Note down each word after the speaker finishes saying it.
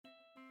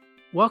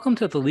Welcome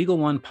to the Legal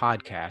One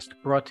podcast,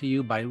 brought to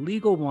you by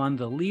Legal One,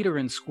 the leader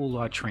in school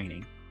law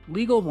training.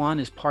 Legal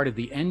One is part of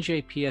the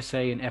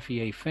NJPSA and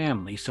FEA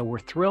family, so we're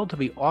thrilled to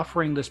be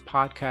offering this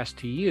podcast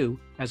to you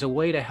as a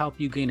way to help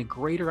you gain a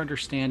greater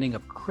understanding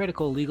of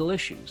critical legal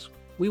issues.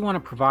 We want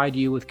to provide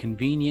you with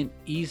convenient,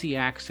 easy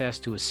access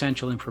to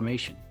essential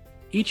information.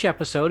 Each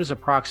episode is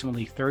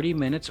approximately 30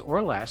 minutes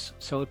or less,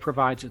 so it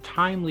provides a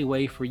timely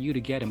way for you to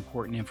get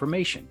important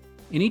information.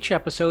 In each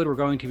episode, we're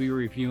going to be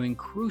reviewing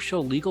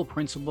crucial legal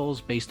principles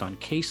based on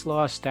case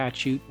law,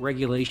 statute,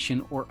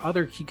 regulation, or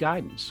other key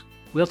guidance.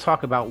 We'll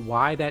talk about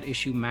why that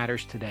issue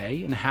matters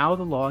today and how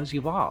the law has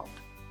evolved.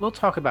 We'll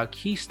talk about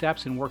key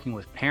steps in working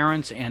with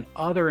parents and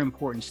other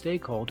important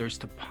stakeholders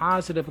to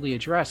positively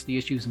address the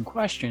issues in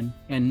question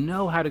and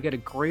know how to get a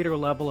greater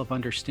level of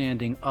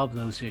understanding of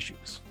those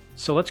issues.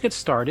 So let's get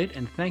started,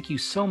 and thank you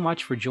so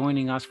much for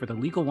joining us for the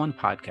Legal One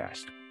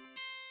podcast.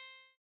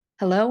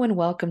 Hello and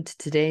welcome to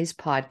today's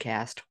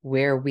podcast,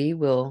 where we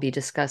will be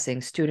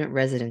discussing student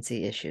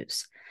residency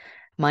issues.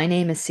 My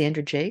name is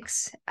Sandra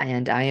Jacques,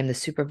 and I am the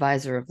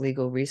Supervisor of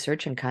Legal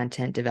Research and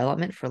Content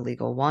Development for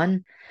Legal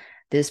One.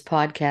 This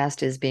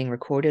podcast is being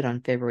recorded on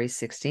February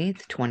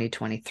 16th,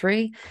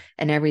 2023,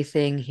 and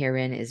everything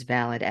herein is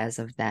valid as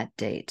of that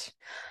date.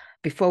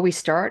 Before we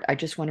start, I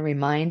just want to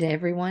remind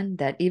everyone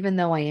that even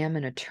though I am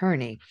an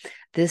attorney,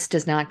 this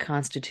does not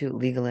constitute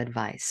legal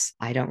advice.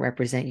 I don't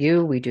represent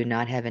you. We do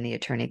not have any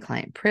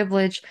attorney-client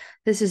privilege.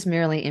 This is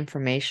merely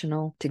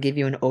informational to give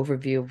you an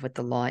overview of what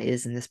the law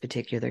is in this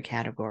particular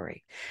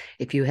category.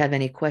 If you have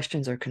any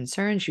questions or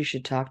concerns, you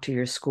should talk to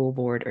your school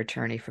board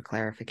attorney for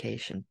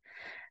clarification.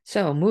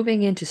 So,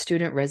 moving into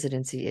student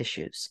residency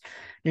issues.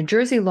 New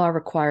Jersey law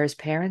requires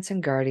parents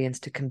and guardians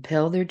to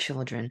compel their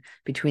children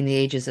between the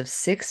ages of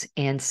 6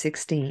 and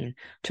 16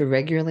 to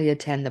regularly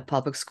attend the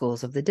public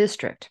schools of the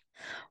district.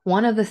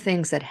 One of the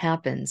things that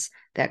happens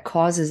that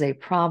causes a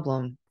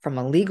problem from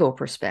a legal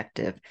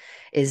perspective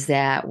is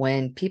that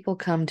when people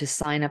come to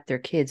sign up their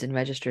kids and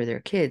register their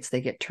kids, they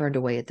get turned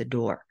away at the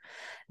door.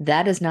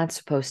 That is not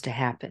supposed to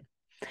happen.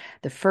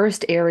 The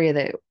first area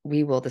that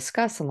we will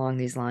discuss along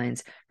these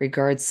lines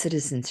regards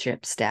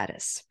citizenship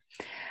status.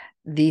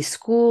 The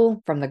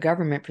school, from the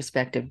government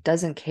perspective,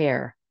 doesn't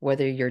care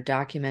whether you're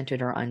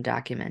documented or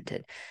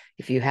undocumented.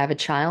 If you have a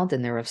child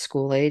and they're of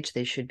school age,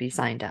 they should be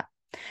signed up.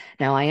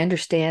 Now, I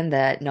understand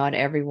that not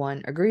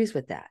everyone agrees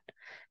with that,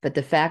 but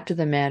the fact of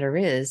the matter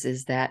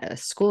is that a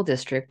school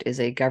district is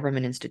a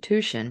government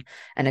institution,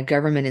 and a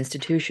government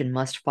institution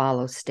must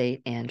follow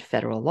state and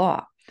federal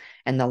law,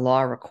 and the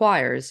law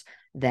requires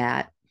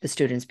that the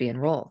students be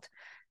enrolled.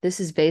 This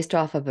is based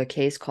off of a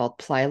case called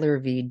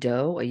Plyler v.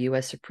 Doe, a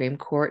U.S. Supreme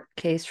Court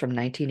case from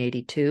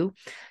 1982.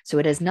 So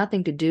it has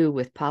nothing to do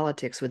with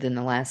politics within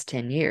the last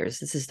 10 years.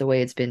 This is the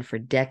way it's been for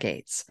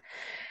decades.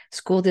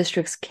 School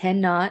districts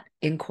cannot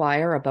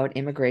inquire about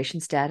immigration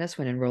status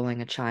when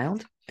enrolling a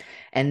child,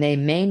 and they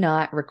may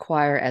not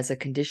require as a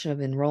condition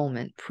of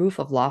enrollment proof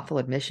of lawful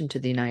admission to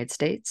the United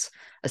States,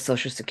 a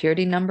Social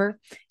Security number,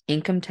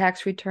 income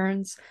tax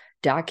returns,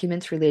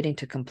 documents relating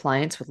to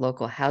compliance with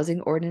local housing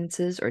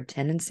ordinances or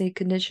tenancy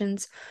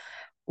conditions,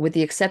 with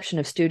the exception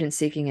of students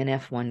seeking an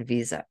F-1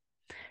 visa.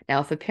 Now,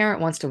 if a parent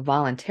wants to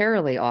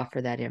voluntarily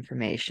offer that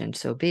information,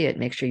 so be it.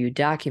 Make sure you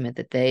document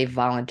that they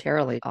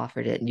voluntarily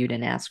offered it and you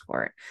didn't ask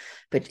for it.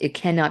 But it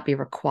cannot be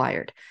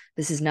required.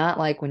 This is not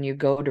like when you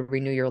go to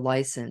renew your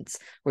license,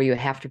 where you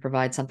have to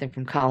provide something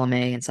from column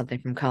A and something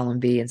from column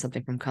B and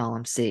something from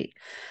column C.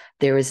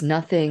 There is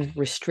nothing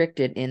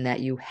restricted in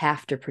that you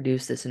have to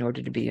produce this in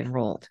order to be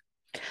enrolled.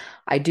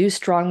 I do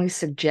strongly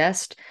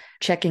suggest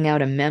checking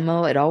out a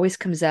memo. It always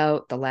comes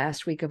out the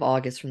last week of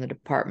August from the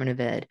Department of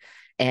Ed,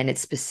 and it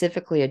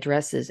specifically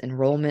addresses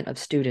enrollment of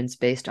students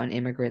based on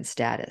immigrant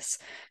status.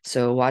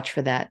 So watch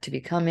for that to be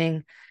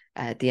coming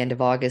at the end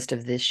of August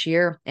of this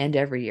year and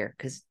every year,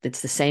 because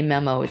it's the same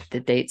memo.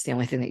 The date's the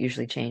only thing that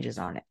usually changes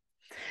on it.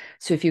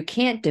 So if you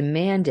can't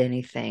demand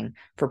anything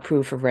for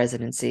proof of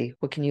residency,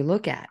 what can you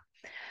look at?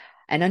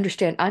 And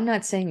understand, I'm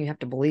not saying you have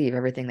to believe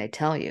everything they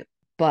tell you,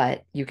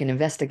 but you can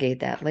investigate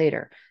that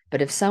later.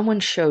 But if someone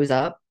shows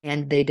up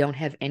and they don't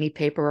have any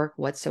paperwork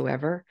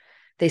whatsoever,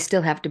 they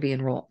still have to be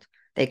enrolled.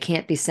 They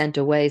can't be sent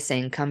away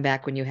saying, come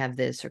back when you have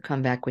this or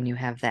come back when you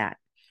have that.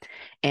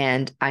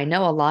 And I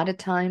know a lot of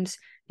times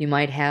you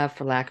might have,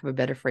 for lack of a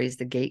better phrase,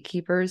 the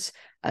gatekeepers,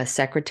 a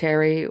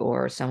secretary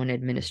or someone in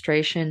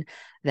administration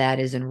that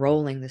is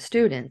enrolling the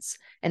students.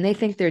 And they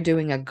think they're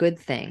doing a good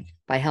thing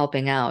by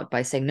helping out,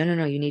 by saying,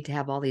 no, you need to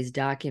have all these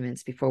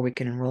documents before we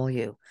can enroll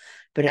you.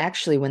 But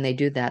actually, when they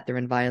do that, they're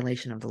in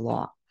violation of the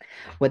law.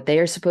 What they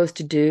are supposed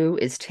to do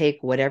is take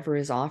whatever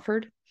is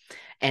offered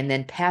and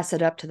then pass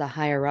it up to the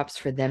higher ups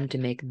for them to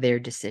make their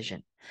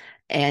decision.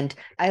 And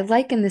I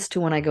liken this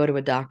to when I go to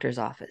a doctor's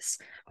office.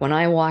 When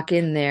I walk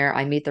in there,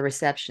 I meet the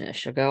receptionist.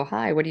 She'll go,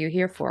 hi, what are you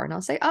here for? And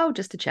I'll say, oh,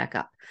 just a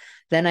checkup.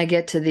 Then I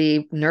get to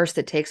the nurse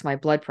that takes my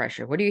blood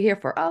pressure. What are you here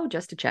for? Oh,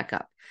 just a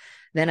checkup.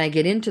 Then I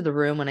get into the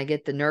room and I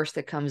get the nurse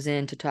that comes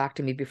in to talk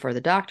to me before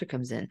the doctor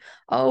comes in.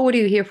 Oh, what are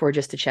you here for?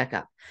 Just a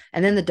checkup.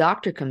 And then the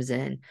doctor comes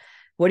in.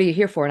 What are you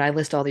here for? And I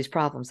list all these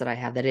problems that I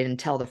have that I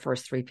didn't tell the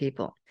first three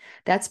people.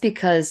 That's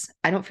because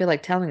I don't feel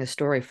like telling a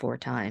story four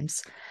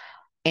times.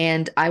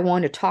 And I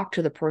want to talk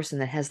to the person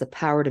that has the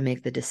power to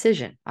make the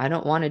decision. I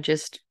don't want to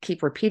just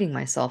keep repeating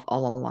myself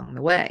all along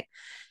the way.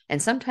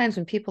 And sometimes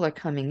when people are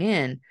coming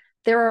in,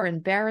 there are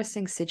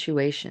embarrassing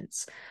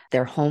situations.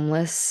 They're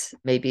homeless.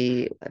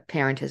 Maybe a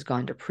parent has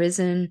gone to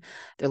prison.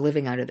 They're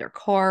living out of their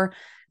car.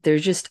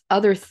 There's just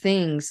other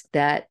things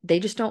that they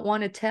just don't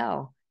want to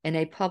tell in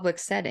a public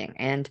setting.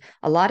 And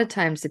a lot of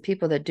times the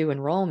people that do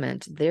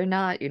enrollment, they're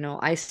not,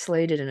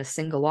 isolated in a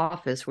single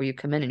office where you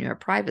come in and you have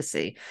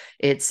privacy.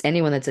 It's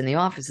anyone that's in the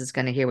office is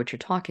going to hear what you're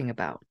talking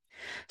about.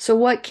 So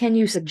what can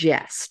you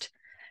suggest?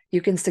 You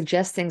can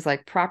suggest things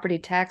like property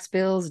tax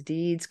bills,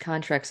 deeds,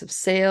 contracts of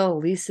sale,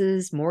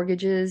 leases,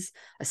 mortgages,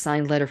 a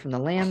signed letter from the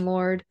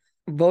landlord,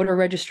 voter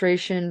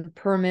registration,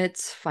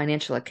 permits,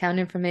 financial account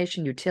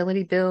information,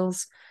 utility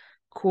bills,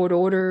 court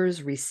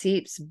orders,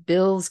 receipts,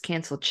 bills,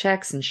 canceled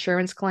checks,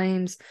 insurance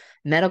claims,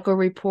 medical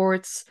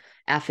reports,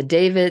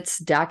 affidavits,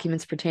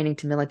 documents pertaining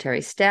to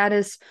military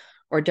status,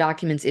 or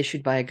documents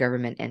issued by a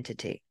government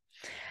entity.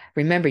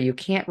 Remember, you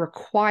can't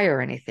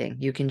require anything.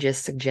 You can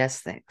just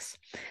suggest things.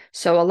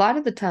 So a lot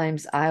of the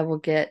times I will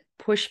get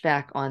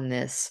pushback on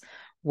this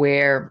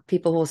where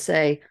people will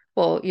say,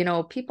 well,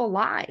 people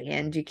lie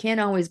and you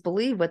can't always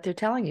believe what they're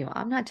telling you.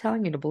 I'm not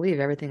telling you to believe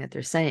everything that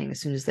they're saying as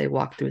soon as they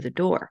walk through the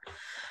door.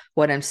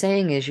 What I'm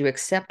saying is you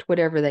accept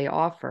whatever they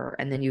offer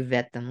and then you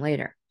vet them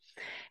later.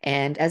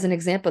 And as an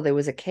example, there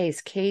was a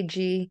case,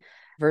 KG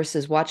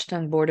versus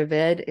Watchdog Board of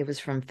Ed. It was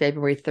from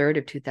February 3rd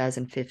of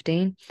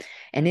 2015.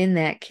 And in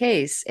that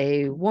case,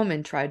 a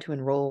woman tried to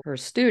enroll her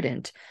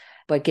student,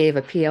 but gave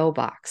a PO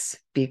box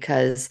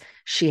because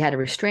she had a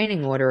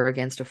restraining order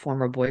against a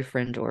former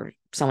boyfriend or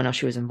someone else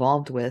she was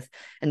involved with.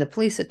 And the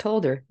police had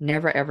told her,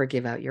 never, ever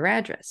give out your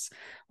address.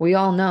 We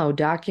all know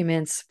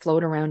documents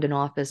float around an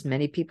office.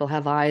 Many people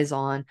have eyes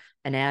on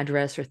an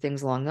address or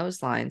things along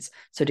those lines.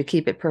 So to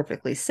keep it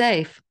perfectly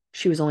safe,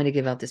 she was only to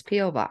give out this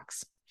PO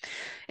box.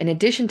 In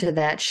addition to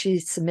that, she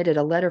submitted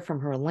a letter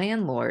from her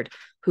landlord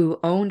who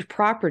owned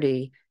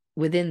property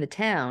within the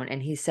town.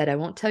 And he said, I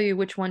won't tell you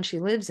which one she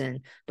lives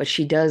in, but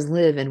she does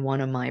live in one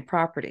of my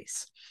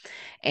properties.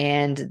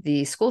 And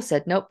the school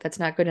said, nope, that's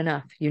not good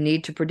enough. You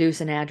need to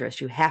produce an address.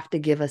 You have to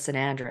give us an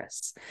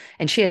address.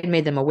 And she had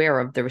made them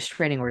aware of the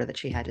restraining order that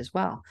she had as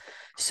well.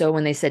 So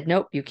when they said,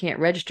 nope, you can't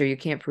register, you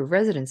can't prove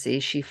residency,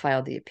 she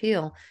filed the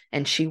appeal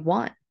and she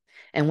won.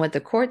 And what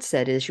the court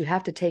said is you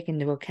have to take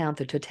into account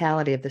the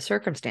totality of the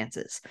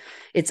circumstances.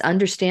 It's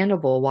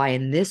understandable why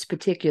in this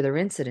particular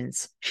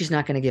incident, she's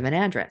not going to give an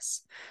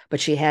address, but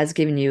she has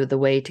given you the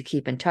way to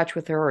keep in touch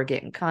with her or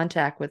get in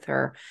contact with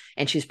her.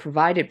 And she's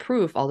provided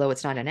proof, although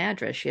it's not an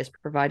address, she has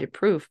provided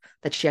proof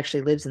that she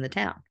actually lives in the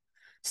town.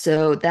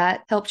 So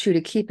that helps you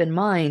to keep in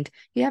mind,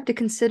 you have to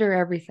consider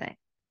everything.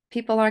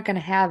 People aren't going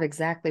to have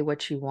exactly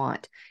what you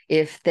want.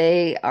 If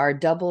they are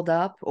doubled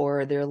up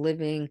or they're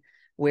living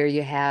where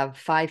you have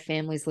 5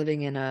 families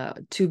living in a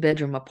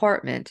 2-bedroom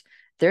apartment,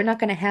 they're not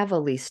going to have a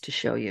lease to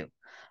show you.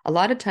 A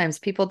lot of times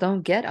people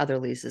don't get other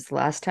leases. The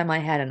last time I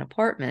had an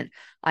apartment,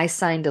 I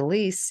signed a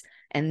lease,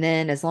 and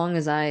then as long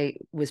as I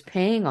was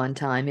paying on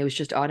time, it was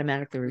just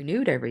automatically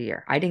renewed every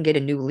year. I didn't get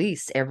a new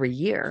lease every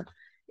year.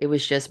 It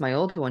was just my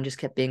old one just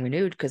kept being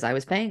renewed because I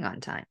was paying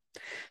on time.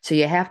 So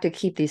you have to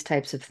keep these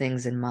types of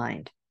things in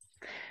mind.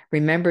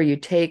 Remember, you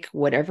take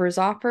whatever is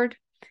offered,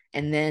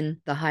 and then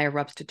the higher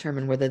ups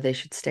determine whether they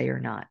should stay or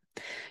not.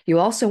 You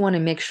also want to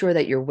make sure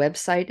that your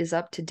website is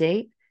up to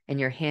date and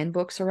your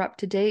handbooks are up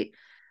to date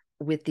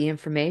with the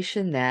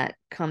information that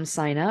come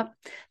sign up.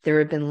 There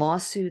have been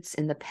lawsuits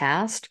in the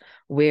past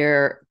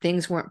where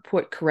things weren't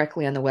put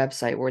correctly on the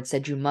website, where it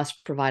said you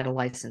must provide a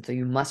license or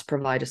you must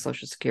provide a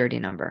social security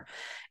number.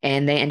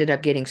 And they ended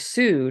up getting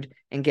sued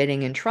and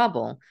getting in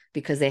trouble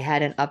because they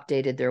hadn't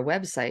updated their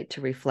website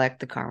to reflect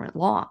the current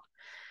law.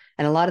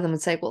 And a lot of them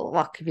would say, well,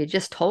 look, if you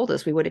just told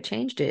us, we would have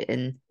changed it.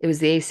 And it was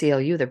the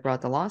ACLU that brought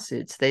the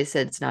lawsuits. They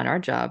said, it's not our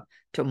job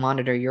to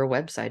monitor your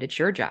website. It's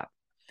your job.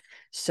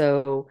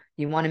 So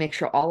you want to make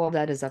sure all of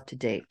that is up to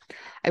date.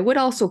 I would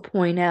also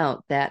point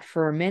out that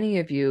for many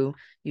of you,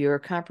 your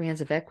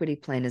comprehensive equity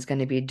plan is going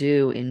to be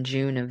due in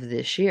June of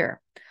this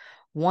year.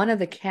 One of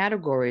the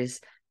categories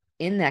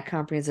in that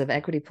comprehensive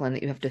equity plan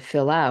that you have to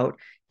fill out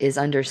is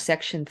under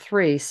Section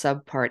 3,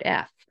 Subpart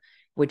F,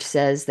 which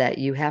says that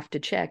you have to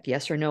check,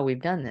 yes or no,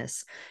 we've done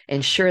this,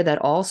 ensure that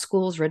all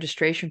schools'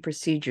 registration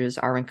procedures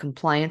are in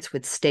compliance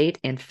with state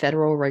and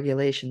federal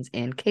regulations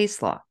and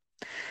case law.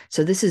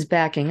 So this is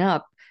backing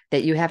up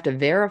that you have to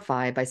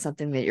verify by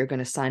something that you're going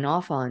to sign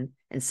off on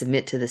and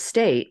submit to the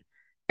state,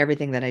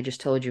 everything that I just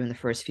told you in the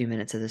first few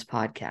minutes of this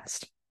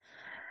podcast.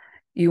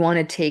 You want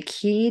to take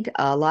heed.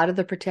 A lot of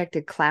the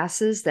protected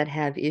classes that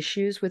have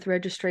issues with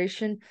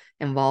registration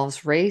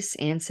involves race,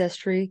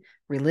 ancestry,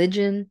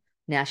 religion,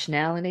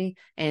 nationality,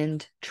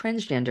 and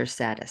transgender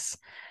status.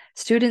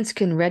 Students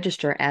can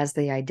register as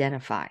they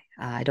identify.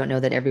 I don't know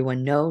that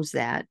everyone knows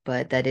that,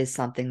 but that is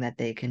something that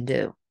they can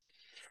do.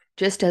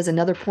 Just as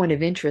another point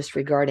of interest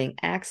regarding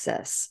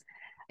access,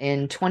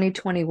 In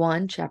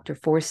 2021, Chapter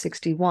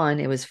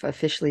 461, it was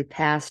officially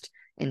passed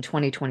in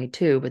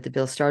 2022, but the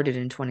bill started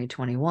in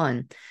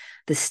 2021.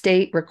 The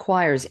state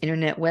requires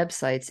internet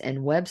websites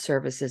and web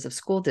services of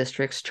school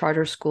districts,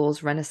 charter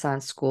schools,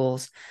 Renaissance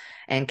schools,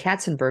 and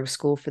Katzenberg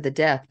School for the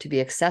Deaf to be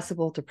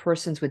accessible to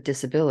persons with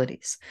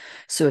disabilities.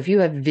 So if you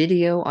have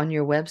video on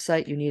your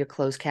website, you need a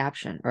closed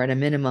caption, or at a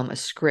minimum, a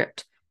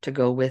script to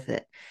go with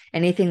it.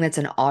 Anything that's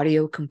an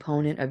audio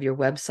component of your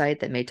website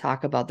that may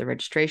talk about the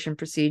registration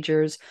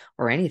procedures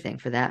or anything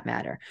for that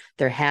matter,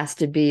 there has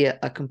to be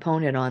a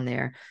component on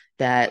there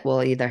that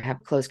will either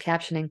have closed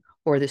captioning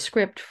or the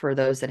script for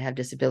those that have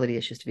disability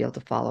issues to be able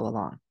to follow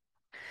along.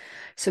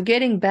 So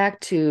getting back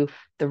to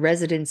the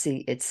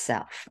residency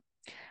itself,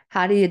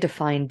 how do you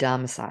define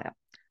domicile?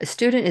 A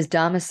student is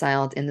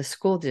domiciled in the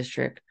school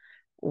district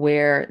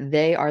where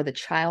they are the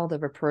child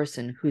of a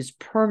person whose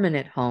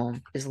permanent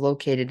home is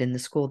located in the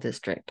school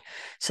district.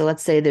 So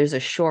let's say there's a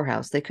shore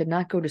house. They could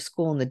not go to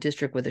school in the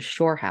district with a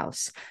shore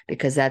house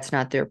because that's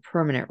not their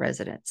permanent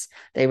residence.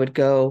 They would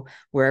go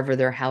wherever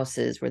their house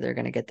is, where they're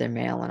going to get their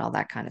mail and all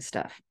that kind of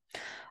stuff.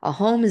 A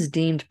home is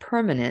deemed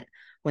permanent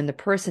when the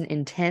person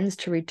intends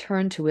to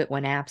return to it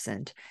when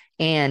absent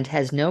and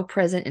has no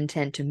present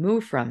intent to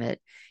move from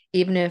it,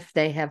 even if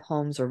they have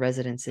homes or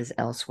residences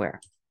elsewhere.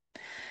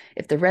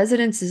 If the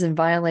residence is in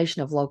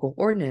violation of local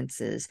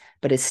ordinances,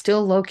 but is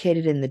still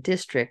located in the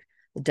district,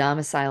 the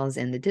domicile is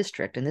in the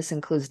district, and this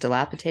includes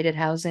dilapidated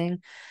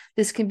housing.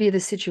 This can be the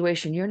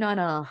situation. You're not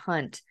on a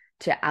hunt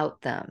to out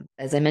them.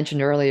 As I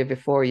mentioned earlier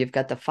before, you've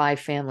got the 5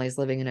 families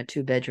living in a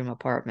 2-bedroom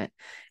apartment.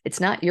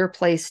 It's not your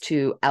place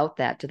to out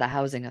that to the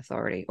housing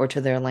authority or to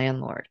their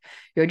landlord.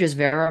 You're just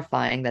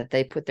verifying that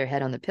they put their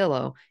head on the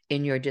pillow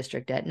in your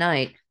district at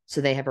night, so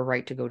they have a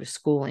right to go to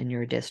school in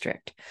your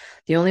district.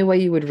 The only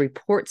way you would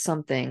report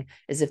something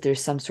is if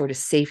there's some sort of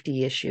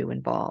safety issue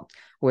involved,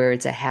 where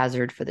it's a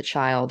hazard for the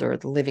child or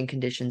the living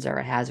conditions are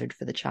a hazard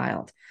for the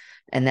child.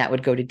 And that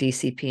would go to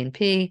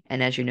DCP&P.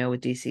 And as you know, with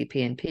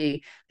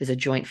DCP&P, there's a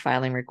joint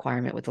filing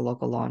requirement with the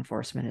local law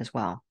enforcement as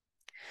well.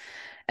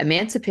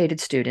 Emancipated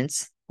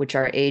students, which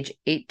are age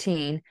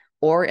 18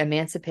 or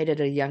emancipated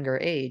at a younger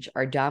age,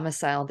 are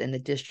domiciled in the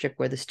district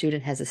where the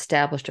student has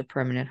established a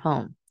permanent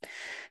home.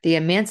 The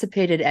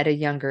emancipated at a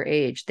younger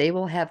age, they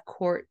will have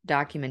court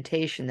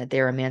documentation that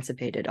they're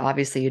emancipated.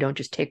 Obviously, you don't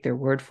just take their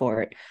word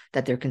for it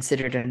that they're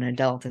considered an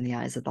adult in the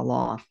eyes of the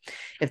law.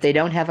 If they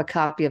don't have a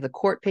copy of the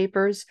court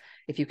papers,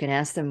 if you can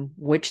ask them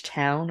which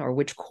town or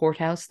which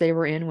courthouse they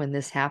were in when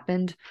this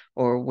happened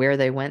or where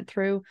they went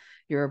through,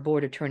 your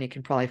board attorney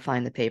can probably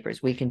find the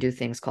papers. We can do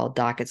things called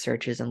docket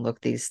searches and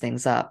look these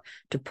things up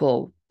to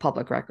pull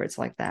public records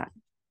like that.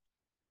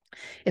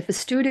 If a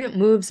student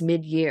moves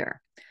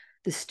mid-year,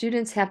 the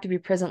students have to be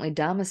presently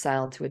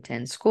domiciled to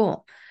attend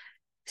school.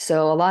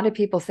 So a lot of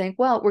people think,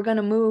 well, we're going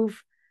to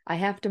move. I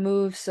have to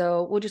move,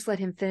 so we'll just let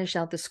him finish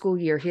out the school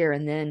year here,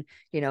 and then,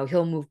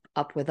 he'll move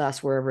up with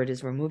us wherever it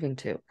is we're moving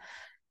to.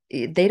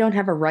 They don't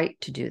have a right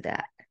to do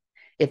that.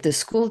 If the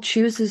school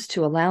chooses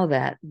to allow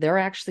that, they're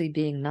actually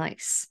being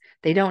nice.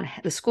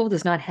 The school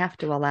does not have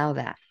to allow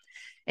that.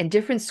 And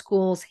different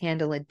schools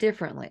handle it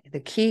differently.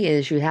 The key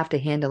is you have to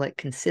handle it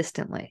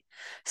consistently.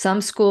 Some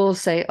schools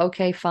say,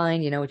 okay,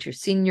 fine, it's your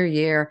senior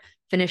year,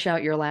 finish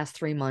out your last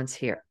 3 months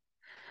here.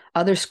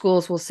 Other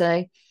schools will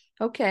say,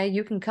 okay,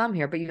 you can come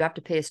here, but you have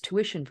to pay us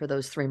tuition for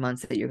those 3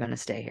 months that you're going to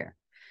stay here.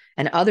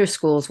 And other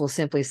schools will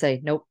simply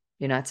say, nope,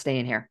 you're not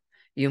staying here.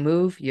 You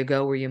move, you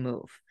go where you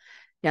move.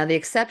 Now, the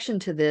exception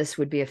to this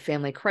would be a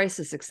family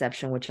crisis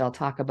exception, which I'll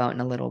talk about in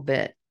a little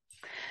bit.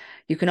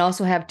 You can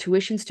also have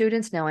tuition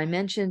students. Now, I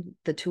mentioned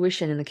the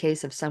tuition in the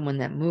case of someone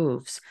that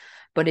moves,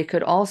 but it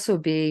could also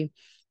be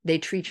they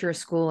treat your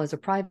school as a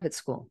private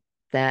school,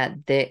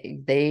 that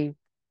they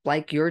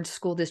like your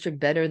school district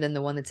better than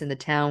the one that's in the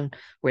town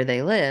where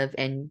they live,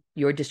 and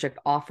your district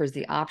offers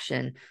the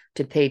option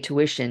to pay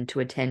tuition to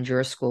attend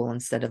your school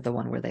instead of the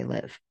one where they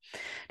live.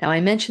 Now, I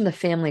mentioned the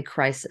family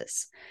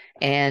crisis,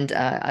 and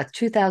a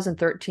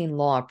 2013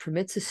 law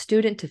permits a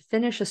student to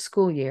finish a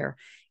school year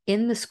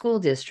in the school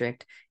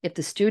district if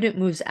the student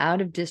moves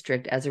out of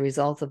district as a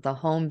result of the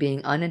home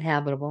being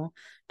uninhabitable,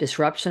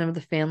 disruption of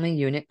the family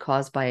unit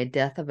caused by a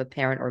death of a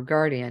parent or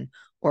guardian,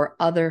 or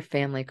other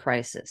family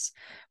crisis,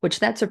 which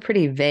that's a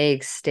pretty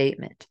vague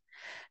statement.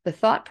 The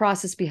thought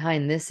process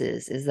behind this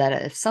is that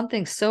if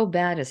something so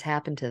bad has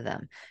happened to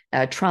them,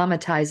 a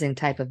traumatizing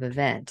type of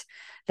event,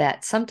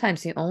 that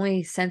sometimes the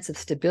only sense of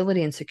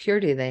stability and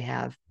security they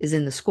have is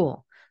in the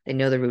school. They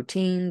know the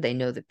routine, they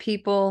know the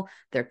people,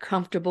 they're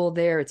comfortable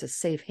there. It's a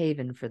safe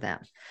haven for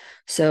them.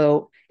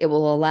 So it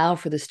will allow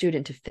for the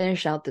student to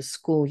finish out the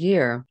school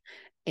year,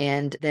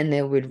 and then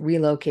they would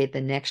relocate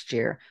the next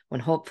year when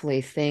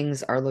hopefully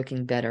things are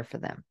looking better for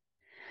them.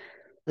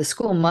 The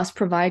school must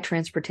provide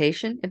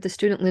transportation if the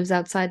student lives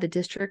outside the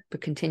district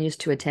but continues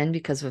to attend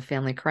because of a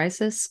family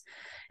crisis.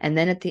 And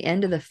then at the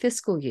end of the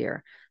fiscal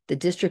year, the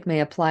district may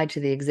apply to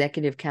the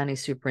executive county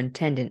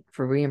superintendent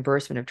for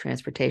reimbursement of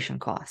transportation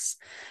costs.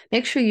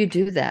 Make sure you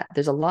do that.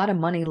 There's a lot of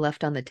money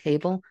left on the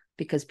table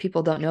because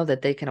people don't know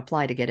that they can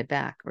apply to get it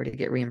back or to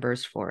get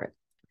reimbursed for it.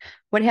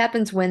 What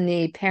happens when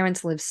the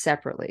parents live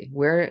separately?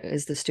 Where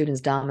is the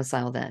student's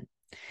domicile then?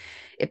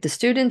 If the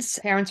student's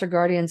parents or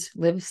guardians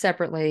live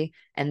separately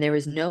and there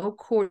is no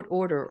court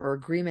order or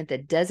agreement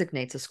that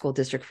designates a school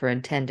district for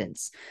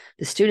attendance,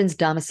 the student's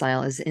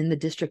domicile is in the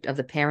district of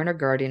the parent or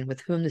guardian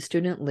with whom the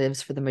student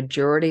lives for the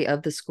majority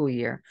of the school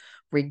year,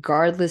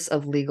 regardless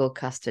of legal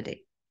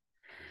custody.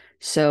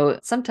 So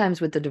sometimes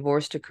with the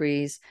divorce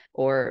decrees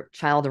or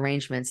child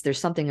arrangements, there's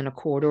something in a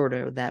court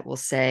order that will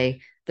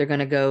say they're going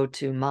to go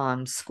to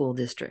mom's school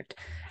district,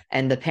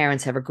 and the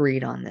parents have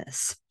agreed on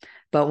this.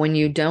 But when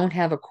you don't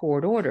have a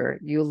court order,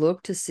 you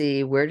look to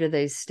see where do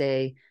they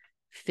stay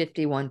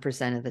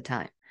 51% of the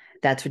time.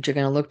 That's what you're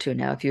going to look to.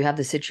 Now, if you have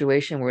the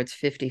situation where it's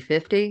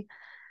 50-50,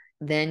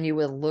 then you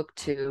will look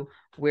to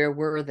where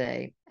were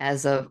they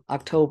as of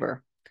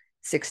October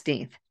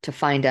 16th to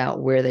find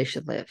out where they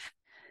should live.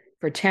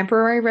 For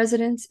temporary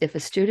residents, if a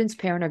student's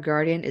parent or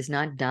guardian is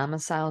not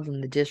domiciled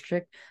in the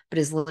district, but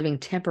is living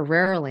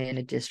temporarily in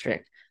a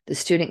district, the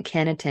student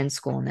can attend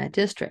school in that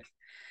district.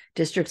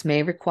 Districts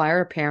may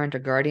require a parent or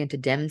guardian to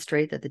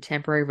demonstrate that the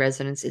temporary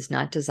residence is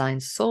not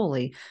designed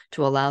solely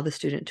to allow the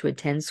student to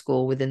attend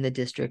school within the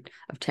district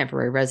of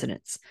temporary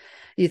residence.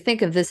 You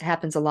think of this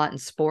happens a lot in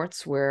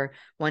sports where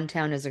one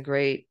town has a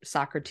great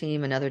soccer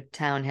team, another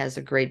town has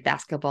a great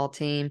basketball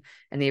team,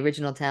 and the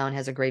original town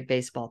has a great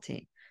baseball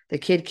team. The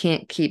kid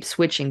can't keep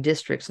switching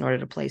districts in order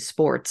to play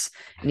sports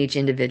in each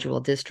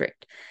individual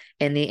district.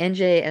 And the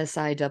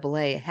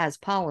NJSIAA has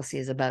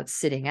policies about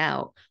sitting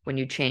out when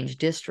you change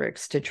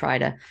districts to try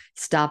to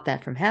stop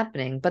that from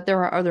happening. But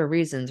there are other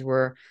reasons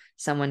where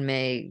someone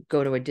may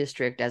go to a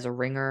district as a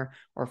ringer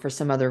or for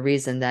some other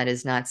reason that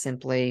is not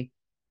simply,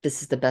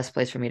 this is the best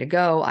place for me to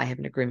go, I have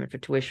an agreement for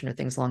tuition or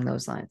things along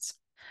those lines.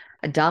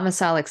 A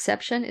domicile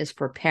exception is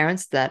for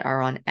parents that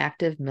are on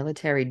active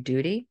military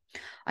duty.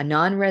 A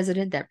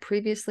non-resident that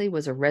previously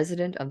was a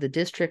resident of the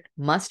district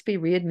must be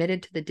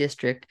readmitted to the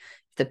district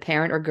if the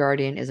parent or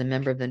guardian is a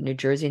member of the New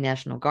Jersey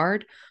National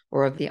Guard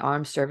or of the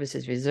Armed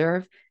Services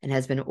Reserve and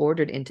has been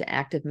ordered into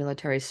active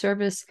military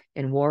service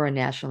in war or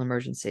national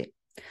emergency.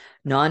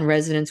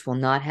 Non-residents will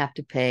not have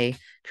to pay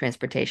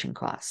transportation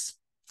costs.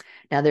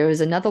 Now, there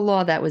is another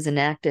law that was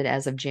enacted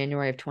as of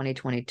January of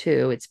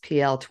 2022. It's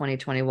PL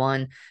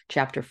 2021,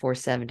 Chapter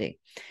 470.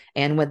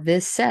 And what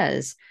this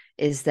says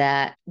is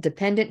that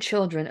dependent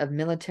children of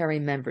military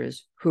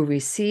members who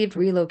received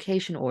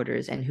relocation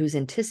orders and whose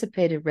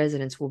anticipated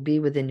residence will be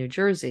within New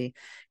Jersey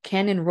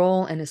can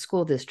enroll in a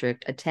school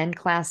district, attend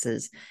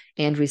classes,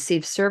 and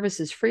receive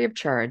services free of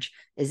charge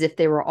as if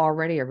they were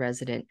already a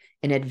resident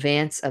in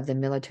advance of the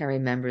military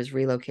member's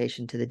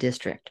relocation to the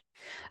district.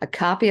 A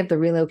copy of the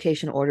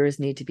relocation orders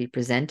need to be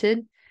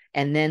presented,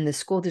 and then the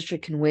school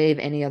district can waive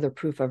any other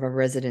proof of a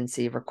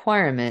residency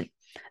requirement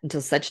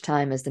until such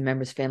time as the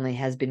member's family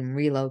has been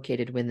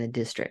relocated within the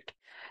district.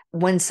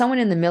 When someone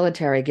in the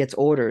military gets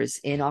orders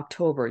in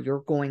October,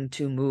 you're going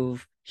to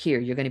move here,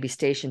 you're going to be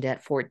stationed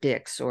at Fort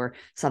Dix or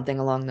something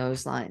along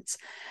those lines.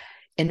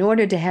 In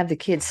order to have the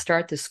kids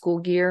start the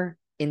school year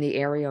in the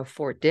area of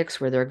Fort Dix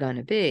where they're going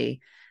to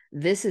be,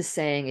 this is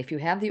saying if you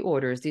have the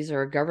orders, these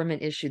are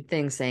government issued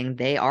things saying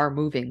they are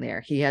moving there.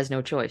 He has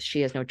no choice.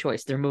 She has no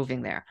choice. They're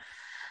moving there.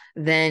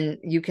 Then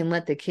you can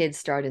let the kids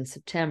start in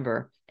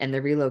September and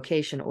the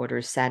relocation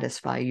orders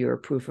satisfy your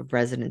proof of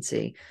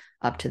residency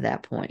up to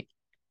that point.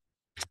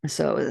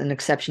 So an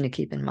exception to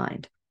keep in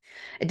mind.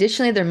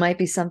 Additionally, there might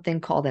be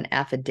something called an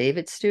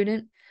affidavit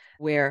student,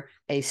 where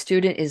a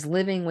student is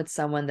living with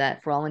someone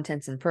that for all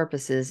intents and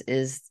purposes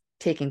is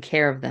taking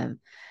care of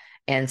them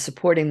and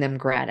supporting them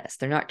gratis.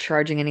 They're not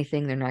charging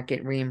anything. They're not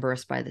getting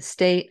reimbursed by the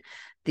state.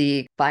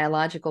 The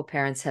biological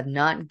parents have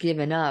not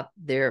given up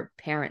their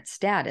parent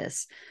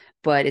status,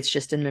 but it's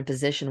just in a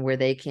position where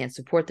they can't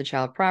support the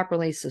child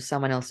properly, so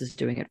someone else is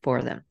doing it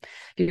for them.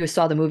 If you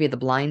saw the movie The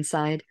Blind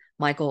Side,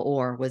 Michael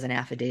Orr was an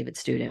affidavit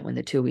student when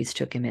the Tuohys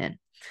took him in.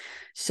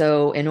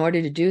 So in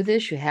order to do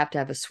this, you have to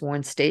have a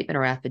sworn statement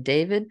or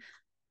affidavit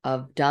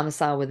of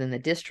domicile within the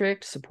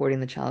district, supporting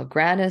the child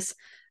gratis,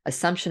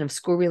 assumption of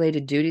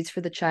school-related duties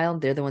for the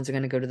child. They're the ones who are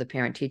going to go to the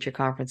parent-teacher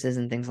conferences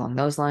and things along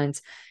those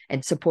lines,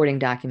 and supporting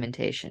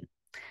documentation.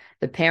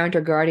 The parent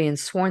or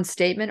guardian's sworn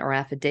statement or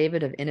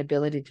affidavit of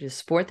inability to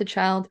support the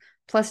child,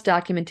 plus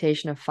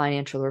documentation of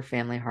financial or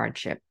family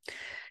hardship.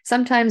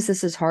 Sometimes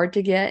this is hard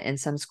to get, and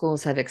some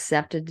schools have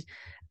accepted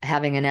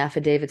having an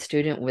affidavit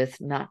student with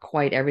not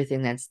quite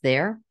everything that's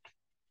there,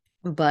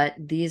 but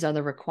these are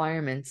the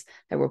requirements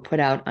that were put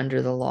out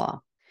under the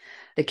law.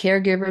 The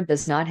caregiver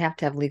does not have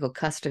to have legal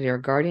custody or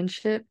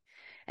guardianship,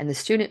 and the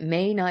student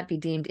may not be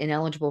deemed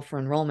ineligible for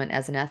enrollment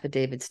as an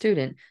affidavit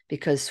student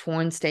because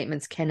sworn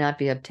statements cannot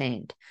be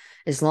obtained.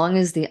 As long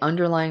as the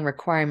underlying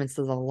requirements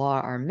of the law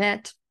are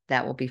met,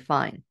 that will be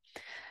fine.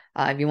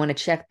 If you want to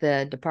check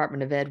the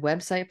Department of Ed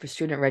website for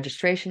student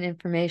registration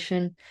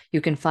information, you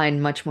can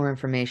find much more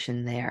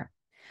information there.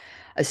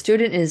 A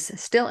student is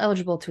still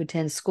eligible to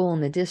attend school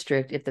in the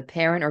district if the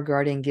parent or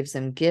guardian gives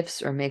them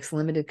gifts or makes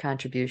limited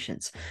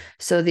contributions.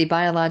 So the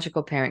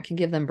biological parent can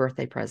give them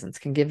birthday presents,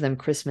 can give them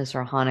Christmas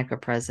or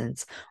Hanukkah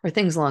presents, or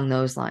things along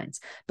those lines.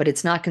 But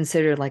it's not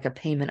considered like a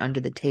payment under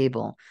the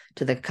table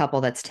to the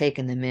couple that's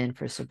taken them in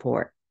for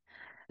support.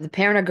 The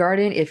parent or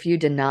guardian, if you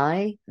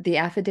deny the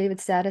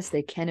affidavit status,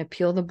 they can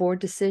appeal the board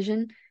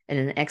decision in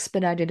an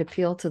expedited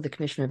appeal to the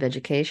Commissioner of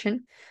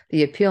Education.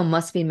 The appeal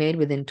must be made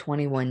within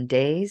 21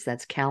 days.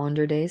 That's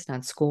calendar days,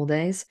 not school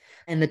days.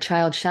 And the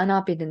child shall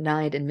not be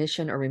denied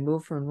admission or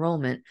removed from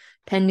enrollment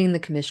pending the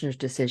Commissioner's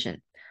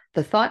decision.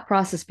 The thought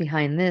process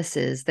behind this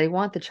is they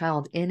want the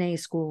child in a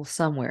school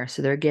somewhere,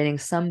 so they're getting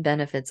some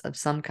benefits of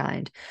some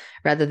kind,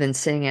 rather than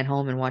sitting at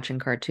home and watching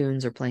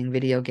cartoons or playing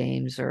video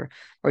games or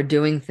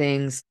doing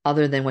things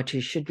other than what you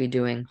should be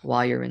doing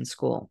while you're in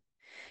school.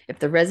 If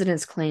the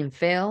resident's claim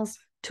fails,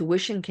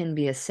 tuition can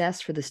be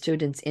assessed for the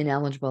student's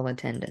ineligible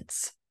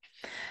attendance.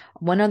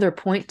 One other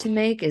point to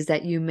make is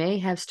that you may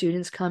have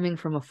students coming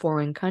from a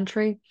foreign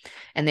country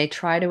and they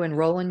try to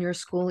enroll in your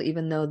school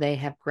even though they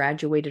have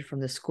graduated from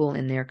the school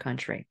in their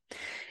country.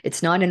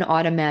 It's not an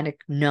automatic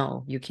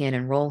no, you can't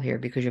enroll here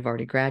because you've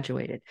already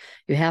graduated.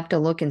 You have to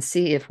look and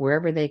see if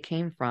wherever they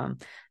came from,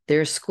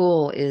 their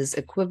school is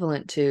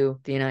equivalent to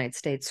the United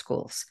States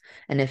schools.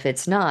 And if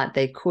it's not,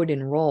 they could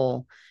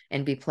enroll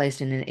and be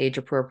placed in an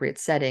age-appropriate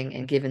setting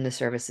and given the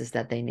services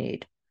that they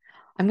need.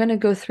 I'm going to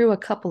go through a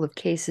couple of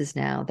cases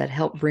now that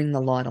help bring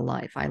the law to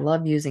life. I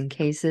love using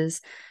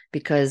cases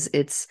because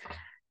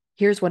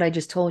here's what I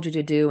just told you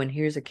to do, and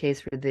here's a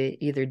case where they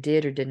either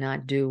did or did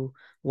not do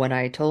what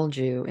I told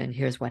you, and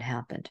here's what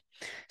happened.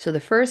 So the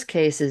first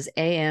case is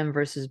AM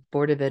versus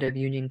Board of Ed of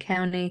Union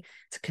County.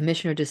 It's a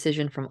commissioner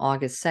decision from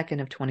August 2nd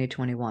of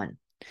 2021.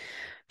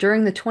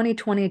 During the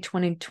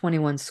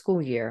 2020-2021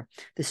 school year,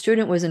 the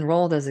student was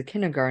enrolled as a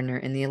kindergartner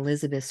in the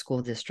Elizabeth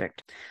School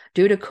District.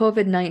 Due to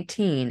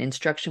COVID-19,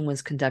 instruction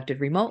was conducted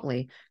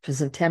remotely from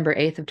September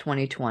 8th of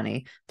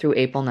 2020 through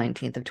April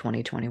 19th of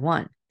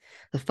 2021.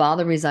 The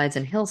father resides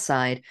in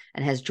Hillside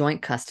and has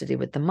joint custody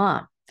with the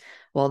mom,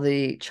 while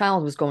the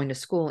child was going to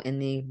school in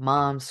the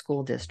mom's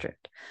school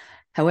district.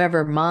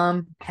 However,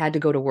 mom had to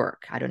go to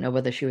work. I don't know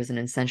whether she was an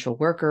essential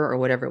worker or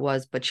whatever it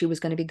was, but she was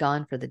going to be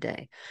gone for the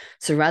day.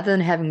 So rather than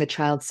having the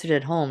child sit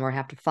at home or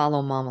have to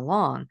follow mom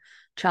along,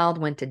 child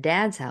went to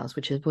dad's house,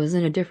 which was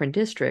in a different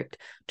district,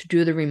 to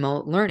do the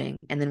remote learning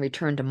and then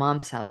returned to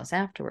mom's house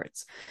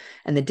afterwards.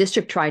 And the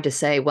district tried to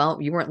say, well,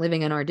 you weren't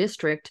living in our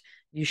district.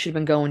 You should have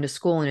been going to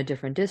school in a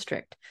different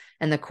district.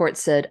 And the court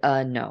said,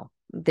 no.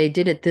 They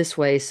did it this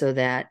way so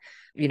that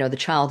the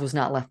child was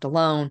not left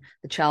alone.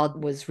 The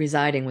child was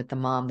residing with the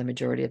mom the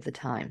majority of the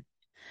time.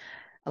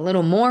 A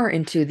little more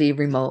into the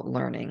remote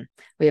learning.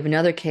 We have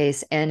another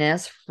case,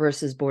 NS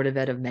versus Board of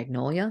Ed of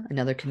Magnolia,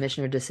 another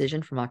commissioner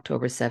decision from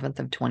October 7th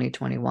of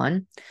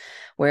 2021,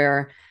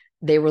 where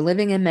they were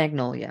living in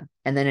Magnolia.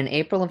 And then in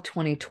April of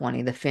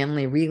 2020, the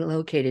family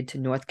relocated to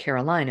North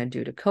Carolina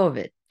due to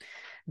COVID.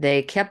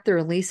 They kept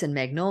their lease in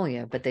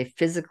Magnolia, but they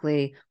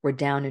physically were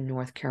down in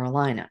North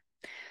Carolina.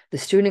 The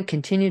student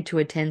continued to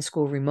attend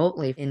school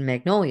remotely in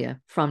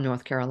Magnolia from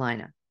North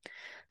Carolina.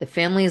 The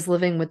family is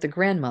living with the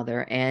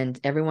grandmother, and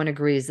everyone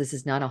agrees this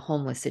is not a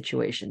homeless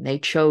situation. They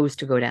chose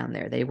to go down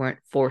there. They weren't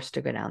forced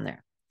to go down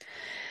there.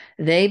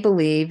 They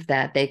believe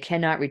that they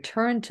cannot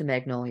return to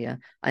Magnolia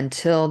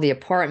until the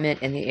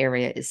apartment in the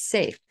area is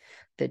safe.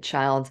 The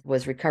child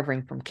was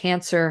recovering from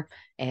cancer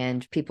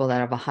and people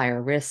that have a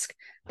higher risk.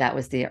 That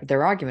was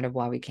their argument of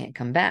why we can't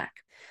come back.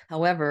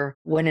 However,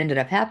 what ended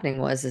up happening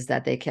was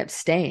that they kept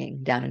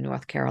staying down in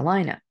North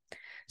Carolina.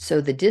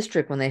 So the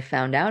district, when they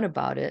found out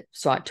about it,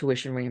 sought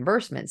tuition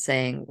reimbursement,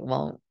 saying,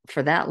 well,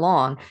 for that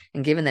long,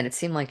 and given that it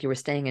seemed like you were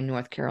staying in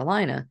North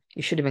Carolina,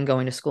 you should have been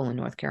going to school in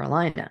North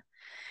Carolina.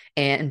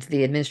 And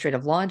the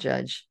administrative law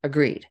judge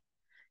agreed.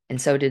 And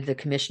so did the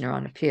commissioner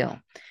on appeal.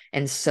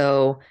 And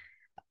so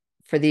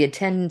for the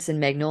attendance in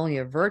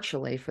Magnolia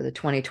virtually for the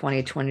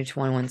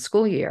 2020-2021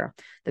 school year,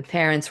 the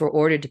parents were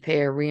ordered to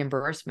pay a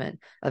reimbursement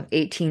of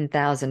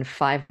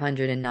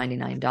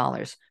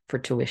 $18,599 for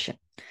tuition.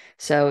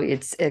 So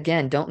it's,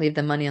 again, don't leave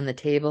the money on the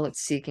table.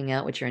 It's seeking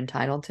out what you're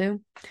entitled to.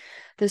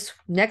 This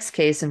next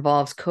case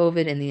involves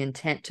COVID and the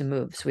intent to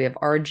move. So we have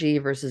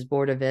RG versus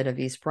Board of Ed of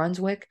East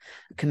Brunswick,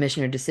 a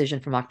commissioner decision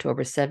from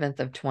October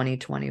 7th of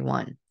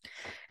 2021.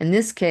 In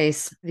this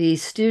case, the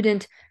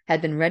student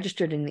had been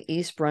registered in the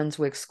East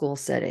Brunswick school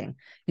setting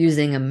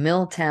using a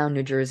Milltown,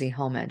 New Jersey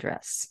home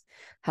address.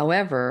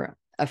 However,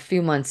 a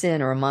few months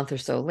in or a month or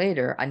so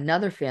later,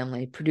 another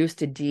family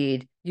produced a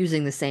deed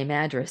using the same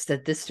address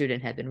that this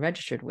student had been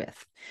registered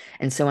with.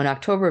 And so in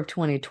October of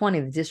 2020,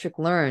 the district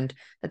learned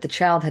that the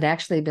child had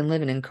actually been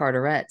living in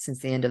Carteret since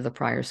the end of the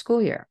prior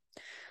school year.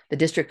 The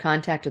district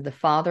contacted the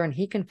father, and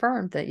he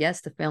confirmed that,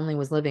 yes, the family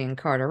was living in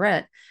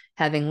Carteret,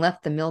 having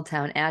left the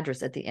Milltown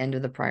address at the end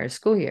of the prior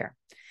school year.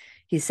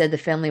 He said the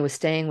family was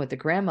staying with the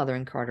grandmother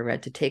in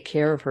Carteret to take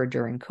care of her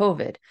during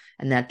COVID,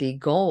 and that the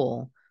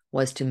goal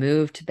was to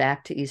move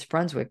back to East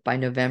Brunswick by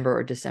November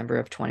or December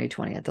of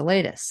 2020 at the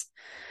latest.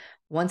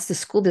 Once the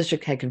school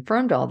district had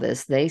confirmed all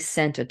this, they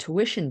sent a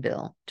tuition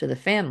bill to the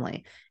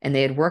family, and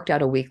they had worked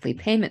out a weekly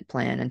payment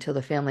plan until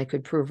the family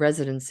could prove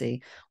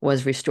residency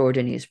was restored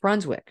in East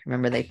Brunswick.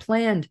 Remember, they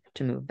planned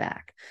to move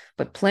back,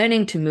 but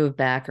planning to move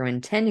back or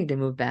intending to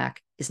move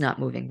back is not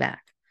moving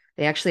back.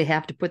 They actually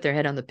have to put their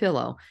head on the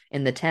pillow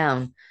in the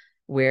town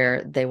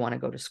where they want to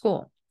go to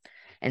school.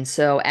 And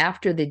so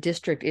after the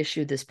district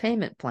issued this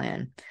payment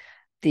plan,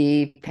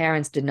 the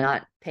parents did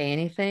not pay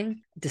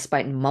anything,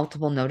 despite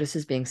multiple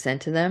notices being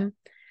sent to them,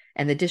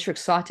 and the district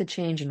sought to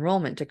change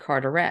enrollment to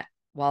Carteret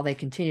while they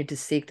continued to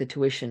seek the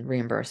tuition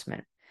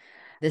reimbursement.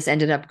 This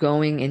ended up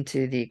going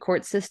into the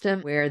court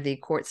system, where the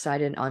court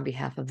sided on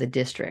behalf of the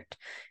district.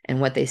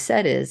 And what they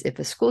said is, if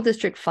a school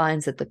district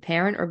finds that the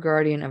parent or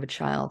guardian of a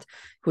child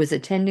who is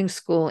attending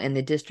school in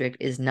the district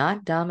is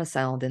not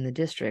domiciled in the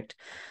district,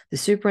 the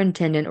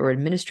superintendent or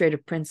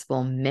administrative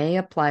principal may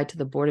apply to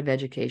the Board of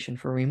Education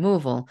for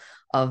removal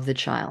of the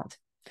child.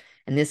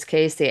 In this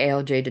case, the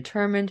ALJ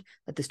determined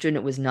that the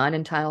student was not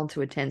entitled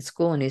to attend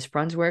school in East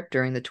Brunswick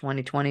during the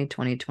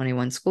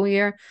 2020-2021 school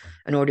year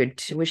and ordered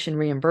tuition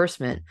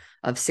reimbursement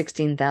of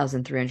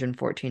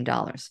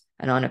 $16,314.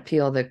 And on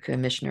appeal, the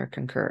commissioner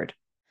concurred.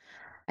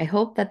 I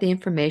hope that the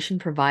information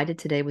provided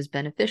today was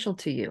beneficial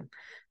to you.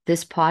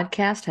 This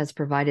podcast has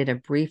provided a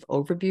brief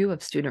overview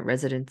of student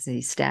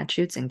residency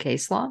statutes and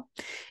case law.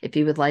 If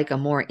you would like a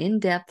more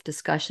in-depth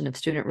discussion of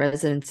student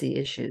residency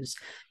issues,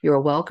 you are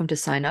welcome to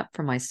sign up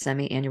for my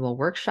semi-annual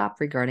workshop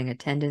regarding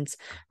attendance,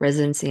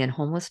 residency, and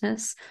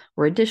homelessness,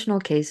 where additional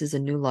cases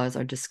and new laws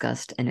are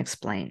discussed and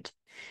explained.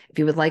 If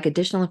you would like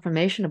additional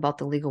information about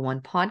the Legal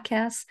One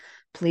podcast,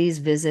 please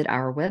visit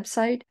our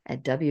website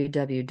at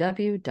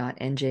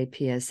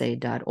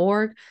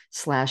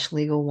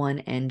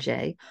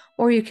www.njpsa.org/legal1nj,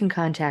 or you can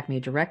contact me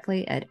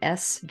directly at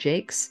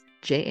sjacques,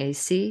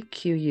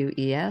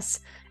 JACQUES,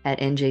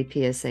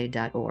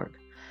 @njpsa.org.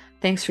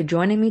 Thanks for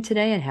joining me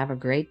today, and have a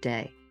great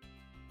day.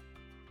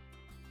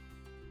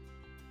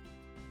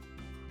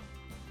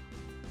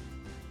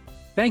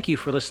 Thank you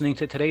for listening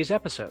to today's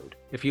episode.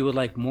 If you would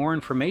like more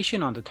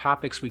information on the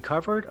topics we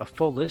covered, a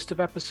full list of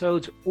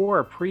episodes, or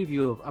a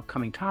preview of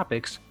upcoming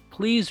topics,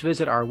 please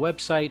visit our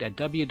website at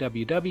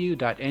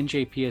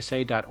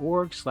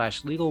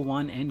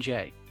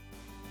www.njpsa.org/legal1nj.